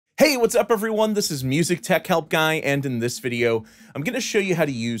Hey, what's up everyone? This is Music Tech Help Guy, and in this video, I'm going to show you how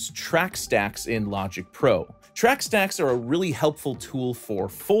to use track stacks in Logic Pro. Track stacks are a really helpful tool for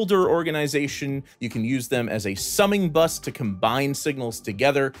folder organization. You can use them as a summing bus to combine signals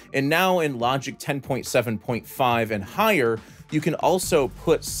together, and now in Logic 10.7.5 and higher, you can also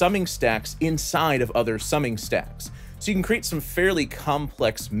put summing stacks inside of other summing stacks. So you can create some fairly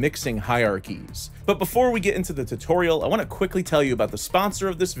complex mixing hierarchies. But before we get into the tutorial, I want to quickly tell you about the sponsor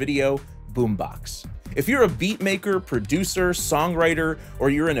of this video, Boombox. If you're a beat maker, producer, songwriter, or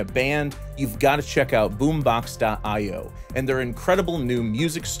you're in a band, you've got to check out boombox.io and their incredible new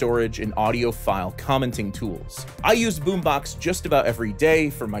music storage and audio file commenting tools. I use Boombox just about every day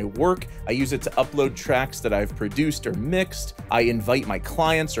for my work. I use it to upload tracks that I've produced or mixed. I invite my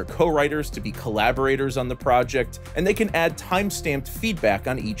clients or co-writers to be collaborators on the project, and they can add time-stamped feedback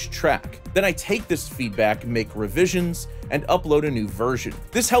on each track. Then I take this feedback, make revisions, and upload a new version.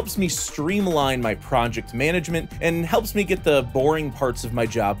 This helps me streamline my project management and helps me get the boring parts of my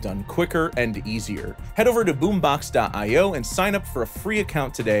job done quicker and easier. Head over to boombox.io and sign up for a free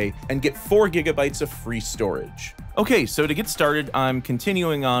account today and get 4 GB of free storage. Okay, so to get started, I'm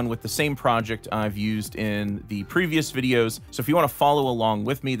continuing on with the same project I've used in the previous videos. So if you want to follow along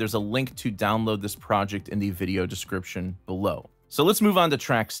with me, there's a link to download this project in the video description below. So let's move on to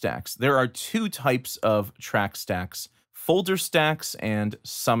track stacks. There are 2 types of track stacks: folder stacks and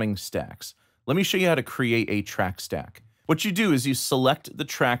summing stacks. Let me show you how to create a track stack. What you do is you select the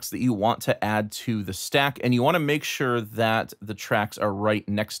tracks that you want to add to the stack, and you want to make sure that the tracks are right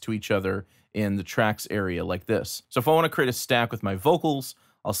next to each other in the tracks area like this. So if I want to create a stack with my vocals,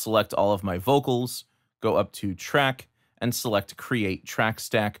 I'll select all of my vocals, go up to track, and select create track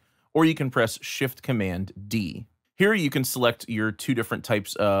stack, or you can press Shift-Command-D. Here you can select your 2 different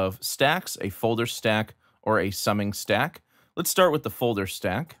types of stacks, a folder stack or a summing stack. Let's start with the folder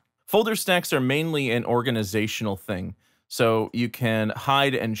stack. Folder stacks are mainly an organizational thing. So you can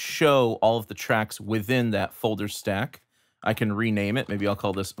hide and show all of the tracks within that folder stack. I can rename it. Maybe I'll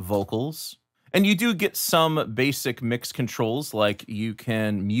call this vocals. And you do get some basic mix controls, like you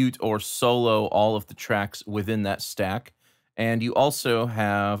can mute or solo all of the tracks within that stack. And you also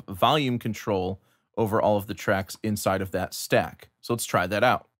have volume control over all of the tracks inside of that stack. So let's try that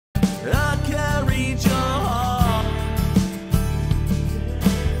out. I carried your heart.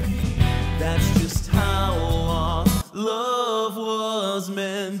 That's just how our love was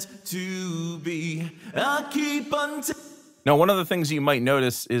meant to be. I keep on. Now, one of the things you might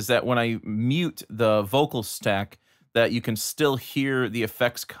notice is that when I mute the vocal stack, that you can still hear the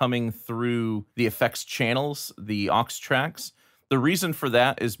effects coming through the effects channels, the aux tracks. The reason for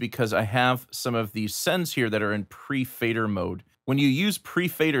that is because I have some of these sends here that are in pre-fader mode. When you use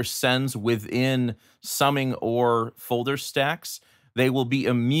pre-fader sends within summing or folder stacks, they will be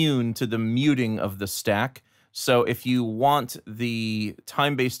immune to the muting of the stack. So if you want the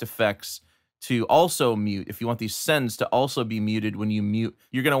time-based effects to also mute, if you want these sends to also be muted when you mute,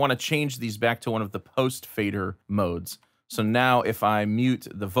 you're going to want to change these back to one of the post-fader modes. So now if I mute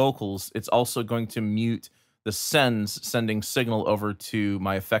the vocals, it's also going to mute the sends sending signal over to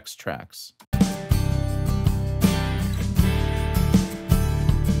my effects tracks.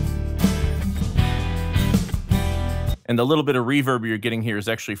 And the little bit of reverb you're getting here is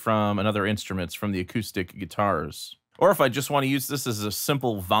actually from another instrument. It's from the acoustic guitars. Or if I just want to use this as a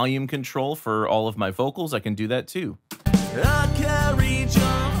simple volume control for all of my vocals, I can do that too. I carried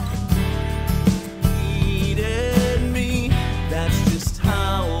your needed me. That's just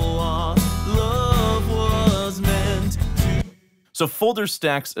how our love was meant to. So folder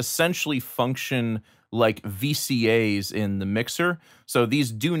stacks essentially function like VCAs in the mixer. So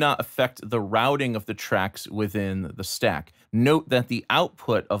these do not affect the routing of the tracks within the stack. Note that the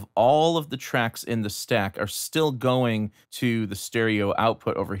output of all of the tracks in the stack are still going to the stereo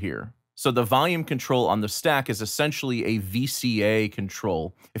output over here. So the volume control on the stack is essentially a VCA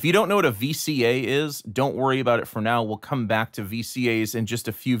control. If you don't know what a VCA is, don't worry about it for now. We'll come back to VCAs in just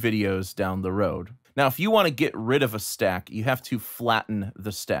a few videos down the road. Now, if you want to get rid of a stack, you have to flatten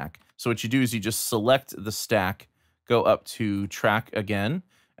the stack. So what you do is you just select the stack, go up to track again,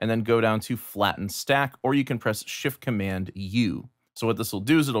 and then go down to flatten stack, or you can press Shift-Command-U. So what this will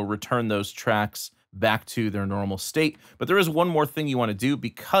do is it'll return those tracks back to their normal state. But there is one more thing you want to do.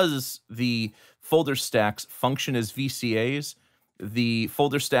 Because the folder stacks function as VCAs, the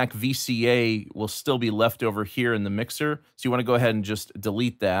folder stack VCA will still be left over here in the mixer. So you want to go ahead and just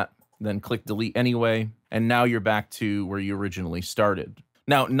delete that, then click delete anyway, and now you're back to where you originally started.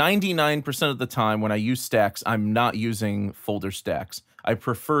 Now, 99% of the time when I use stacks, I'm not using folder stacks. I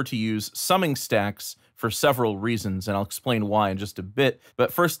prefer to use summing stacks for several reasons, and I'll explain why in just a bit.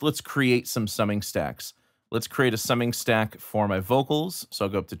 But first, let's create some summing stacks. Let's create a summing stack for my vocals. So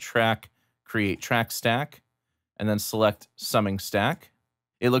I'll go up to Track, Create Track Stack, and then select Summing Stack.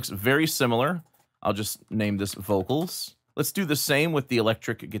 It looks very similar. I'll just name this Vocals. Let's do the same with the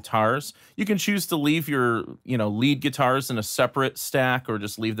electric guitars. You can choose to leave your, lead guitars in a separate stack or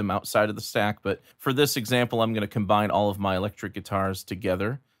just leave them outside of the stack. But for this example, I'm going to combine all of my electric guitars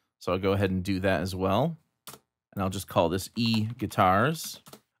together. So I'll go ahead and do that as well. And I'll just call this E guitars.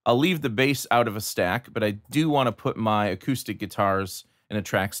 I'll leave the bass out of a stack, but I do want to put my acoustic guitars in a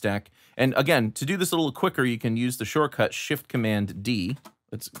track stack. And again, to do this a little quicker, you can use the shortcut Shift-Command-D.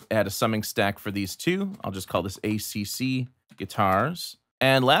 Let's add a summing stack for these two. I'll just call this ACC guitars.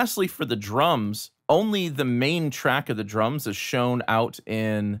 And lastly, for the drums, only the main track of the drums is shown out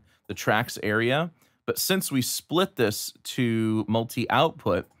in the tracks area. But since we split this to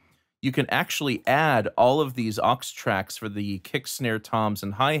multi-output, you can actually add all of these aux tracks for the kick, snare, toms,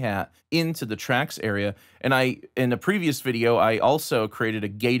 and hi-hat into the tracks area. And in a previous video, I also created a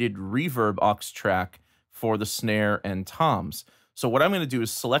gated reverb aux track for the snare and toms. So what I'm going to do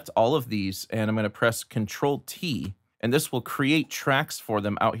is select all of these, and I'm going to press Control-T, and this will create tracks for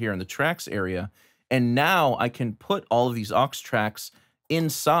them out here in the tracks area. And now I can put all of these aux tracks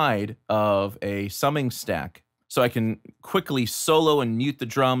inside of a summing stack. So I can quickly solo and mute the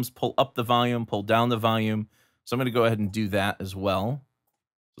drums, pull up the volume, pull down the volume. So I'm going to go ahead and do that as well.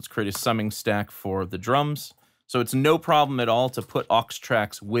 Let's create a summing stack for the drums. So it's no problem at all to put aux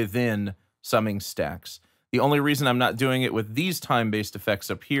tracks within summing stacks. The only reason I'm not doing it with these time-based effects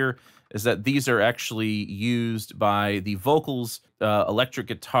up here is that these are actually used by the vocals, electric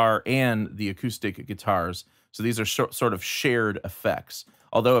guitar, and the acoustic guitars. So these are sort of shared effects.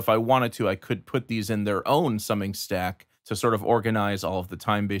 Although if I wanted to, I could put these in their own summing stack to sort of organize all of the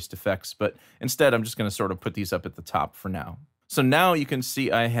time-based effects. But instead, I'm just going to sort of put these up at the top for now. So now you can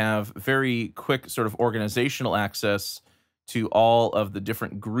see I have very quick sort of organizational access to all of the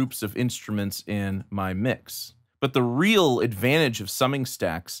different groups of instruments in my mix. But the real advantage of summing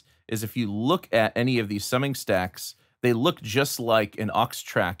stacks is if you look at any of these summing stacks, they look just like an aux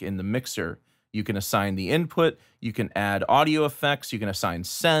track in the mixer. You can assign the input, you can add audio effects, you can assign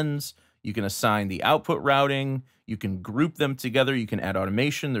sends, you can assign the output routing, you can group them together, you can add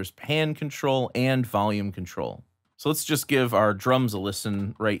automation, there's pan control and volume control. So let's just give our drums a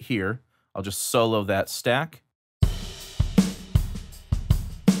listen right here. I'll just solo that stack.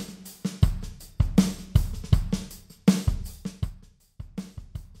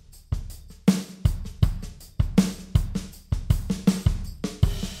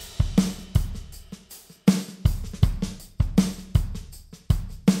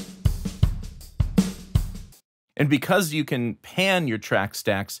 And because you can pan your track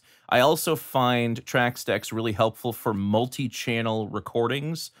stacks, I also find track stacks really helpful for multi-channel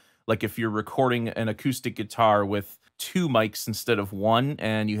recordings. Like if you're recording an acoustic guitar with 2 mics instead of 1,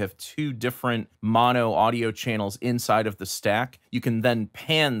 and you have 2 different mono audio channels inside of the stack, you can then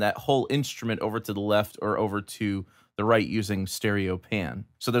pan that whole instrument over to the left or over to the right using stereo pan.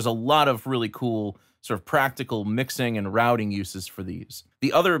 So there's a lot of really cool sort of practical mixing and routing uses for these.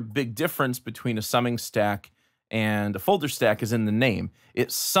 The other big difference between a summing stack and a folder stack is in the name.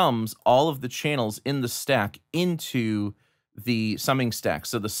 It sums all of the channels in the stack into the summing stack.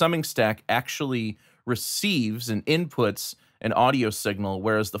 So the summing stack actually receives and inputs an audio signal,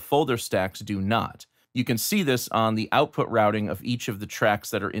 whereas the folder stacks do not. You can see this on the output routing of each of the tracks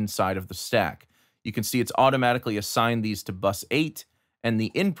that are inside of the stack. You can see it's automatically assigned these to bus 8, and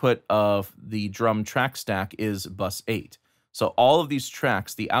the input of the drum track stack is bus 8. So all of these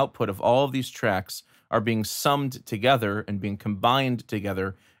tracks, the output of all of these tracks, are being summed together and being combined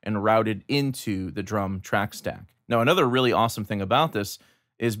together and routed into the drum track stack. Now, another really awesome thing about this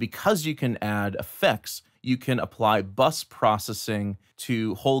is because you can add effects, you can apply bus processing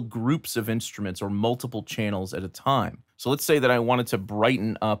to whole groups of instruments or multiple channels at a time. So let's say that I wanted to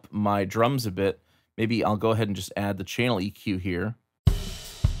brighten up my drums a bit. Maybe I'll go ahead and just add the channel EQ here.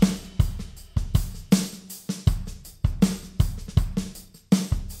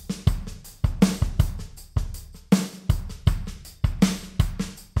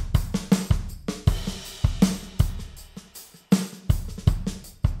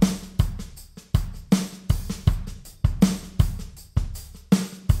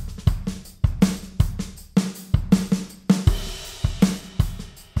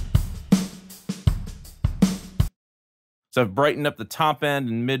 So I've brightened up the top end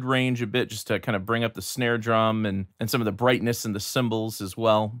and mid-range a bit just to kind of bring up the snare drum and some of the brightness in the cymbals as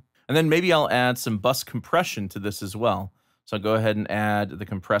well. And then maybe I'll add some bus compression to this as well. So I'll go ahead and add the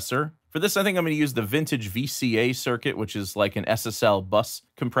compressor. For this, I think I'm going to use the vintage VCA circuit, which is like an SSL bus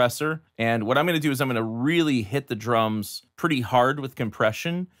compressor. And what I'm going to do is I'm going to really hit the drums pretty hard with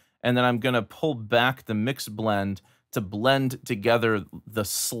compression, and then I'm going to pull back the mix blend to blend together the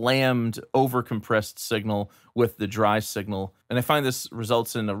slammed, overcompressed signal with the dry signal. And I find this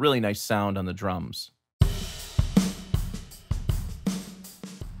results in a really nice sound on the drums.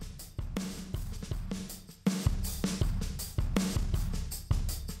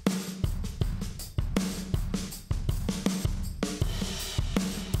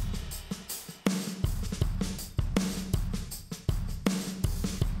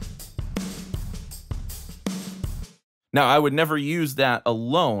 Now, I would never use that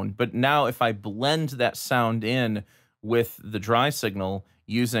alone, but now if I blend that sound in with the dry signal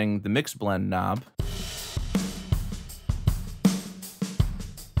using the mix blend knob,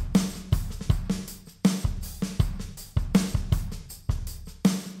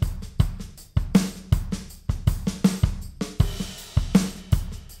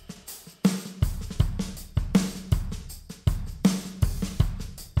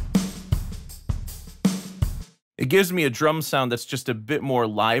 it gives me a drum sound that's just a bit more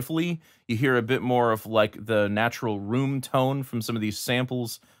lively. You hear a bit more of like the natural room tone from some of these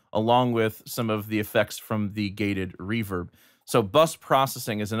samples, along with some of the effects from the gated reverb. So bus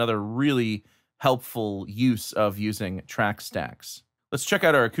processing is another really helpful use of using track stacks. Let's check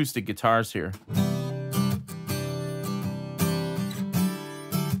out our acoustic guitars here.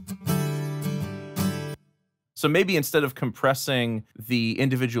 So maybe instead of compressing the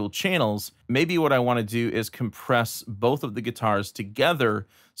individual channels, maybe what I want to do is compress both of the guitars together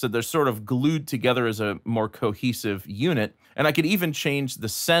so they're sort of glued together as a more cohesive unit. And I could even change the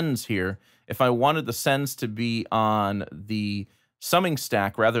sends here. If I wanted the sends to be on the summing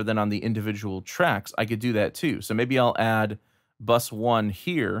stack rather than on the individual tracks, I could do that too. So maybe I'll add bus 1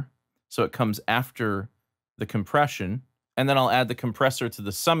 here so it comes after the compression. And then I'll add the compressor to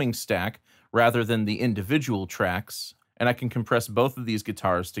the summing stack rather than the individual tracks, and I can compress both of these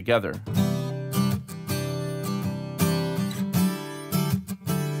guitars together.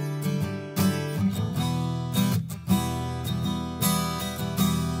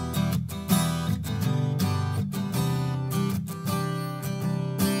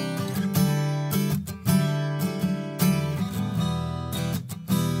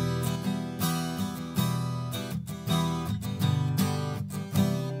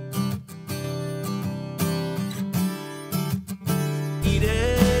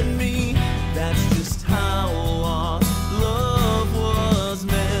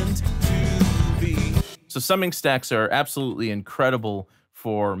 So summing stacks are absolutely incredible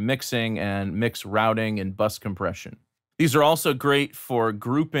for mixing and mix routing and bus compression. These are also great for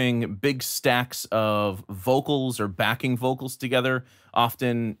grouping big stacks of vocals or backing vocals together.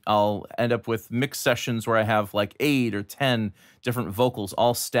 Often I'll end up with mix sessions where I have like 8 or 10 different vocals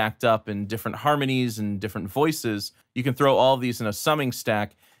all stacked up in different harmonies and different voices. You can throw all of these in a summing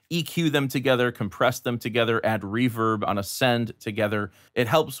stack, EQ them together, compress them together, add reverb on a send together. It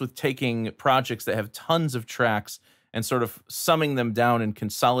helps with taking projects that have tons of tracks and sort of summing them down and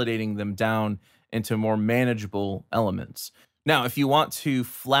consolidating them down into more manageable elements. Now, if you want to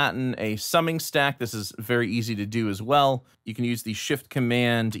flatten a summing stack, this is very easy to do as well. You can use the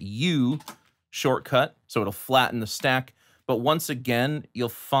Shift-Command-U shortcut, so it'll flatten the stack. But once again, you'll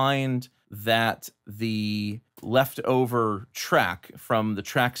find that the leftover track from the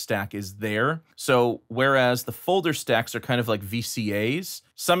track stack is there. So whereas the folder stacks are kind of like VCAs,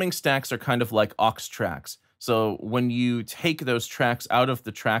 summing stacks are kind of like aux tracks. So when you take those tracks out of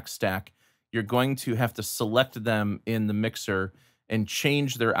the track stack, you're going to have to select them in the mixer and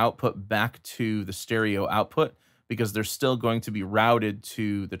change their output back to the stereo output because they're still going to be routed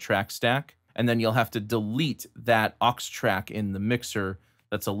to the track stack. And then you'll have to delete that aux track in the mixer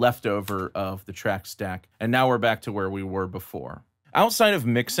that's a leftover of the track stack. And now we're back to where we were before. Outside of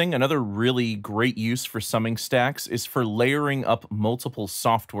mixing, another really great use for summing stacks is for layering up multiple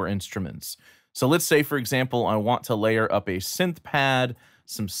software instruments. So let's say, for example, I want to layer up a synth pad,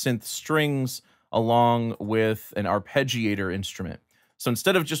 some synth strings, along with an arpeggiator instrument. So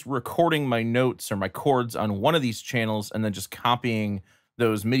instead of just recording my notes or my chords on one of these channels and then just copying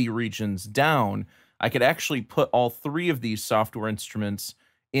those MIDI regions down, I could actually put all 3 of these software instruments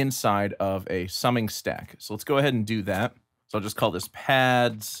inside of a summing stack. So let's go ahead and do that. So I'll just call this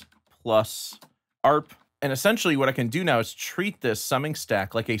pads plus arp. And essentially what I can do now is treat this summing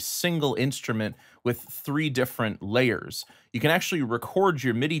stack like a single instrument with 3 different layers. You can actually record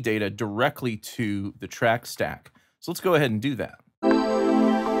your MIDI data directly to the track stack. So let's go ahead and do that.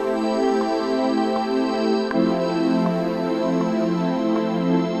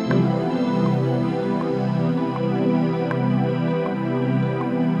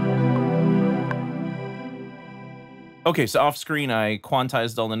 Okay, so off screen, I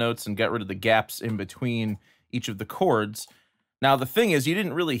quantized all the notes and got rid of the gaps in between each of the chords. Now, the thing is, you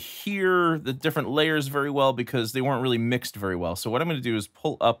didn't really hear the different layers very well because they weren't really mixed very well. So what I'm going to do is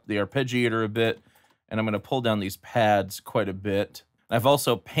pull up the arpeggiator a bit, and I'm going to pull down these pads quite a bit. I've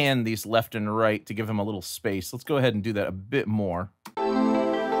also panned these left and right to give them a little space. Let's go ahead and do that a bit more.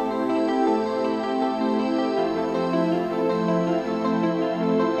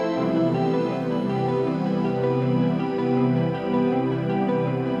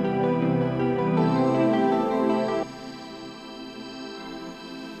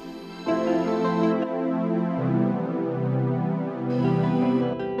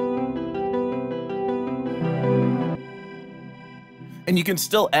 And you can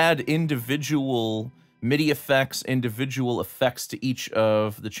still add individual MIDI effects, individual effects to each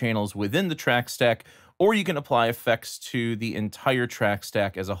of the channels within the track stack, or you can apply effects to the entire track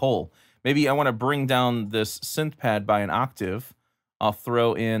stack as a whole. Maybe I want to bring down this synth pad by an octave. I'll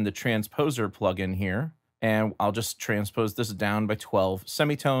throw in the Transposer plugin here, and I'll just transpose this down by 12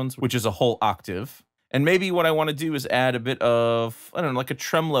 semitones, which is a whole octave. And maybe what I want to do is add a bit of, I don't know, like a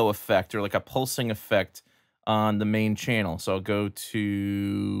tremolo effect or like a pulsing effect on the main channel. So I'll go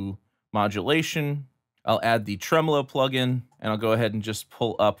to modulation, I'll add the Tremolo plugin, and I'll go ahead and just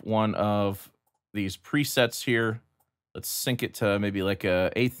pull up one of these presets here. Let's sync it to maybe like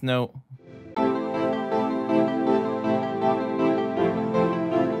a 8th note.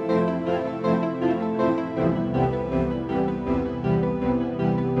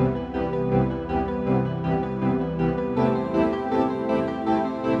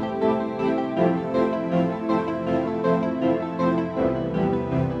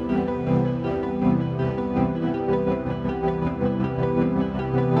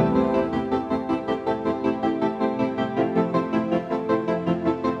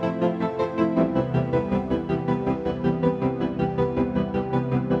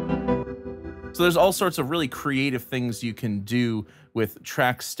 So there's all sorts of really creative things you can do with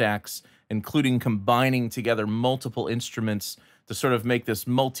track stacks, including combining together multiple instruments to sort of make this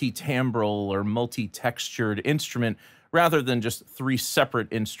multi-timbral or multi-textured instrument rather than just 3 separate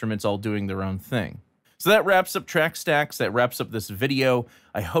instruments all doing their own thing. So that wraps up track stacks, that wraps up this video.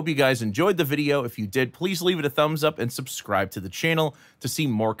 I hope you guys enjoyed the video. If you did, please leave it a thumbs up and subscribe to the channel to see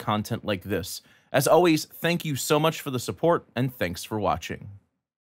more content like this. As always, thank you so much for the support, and thanks for watching.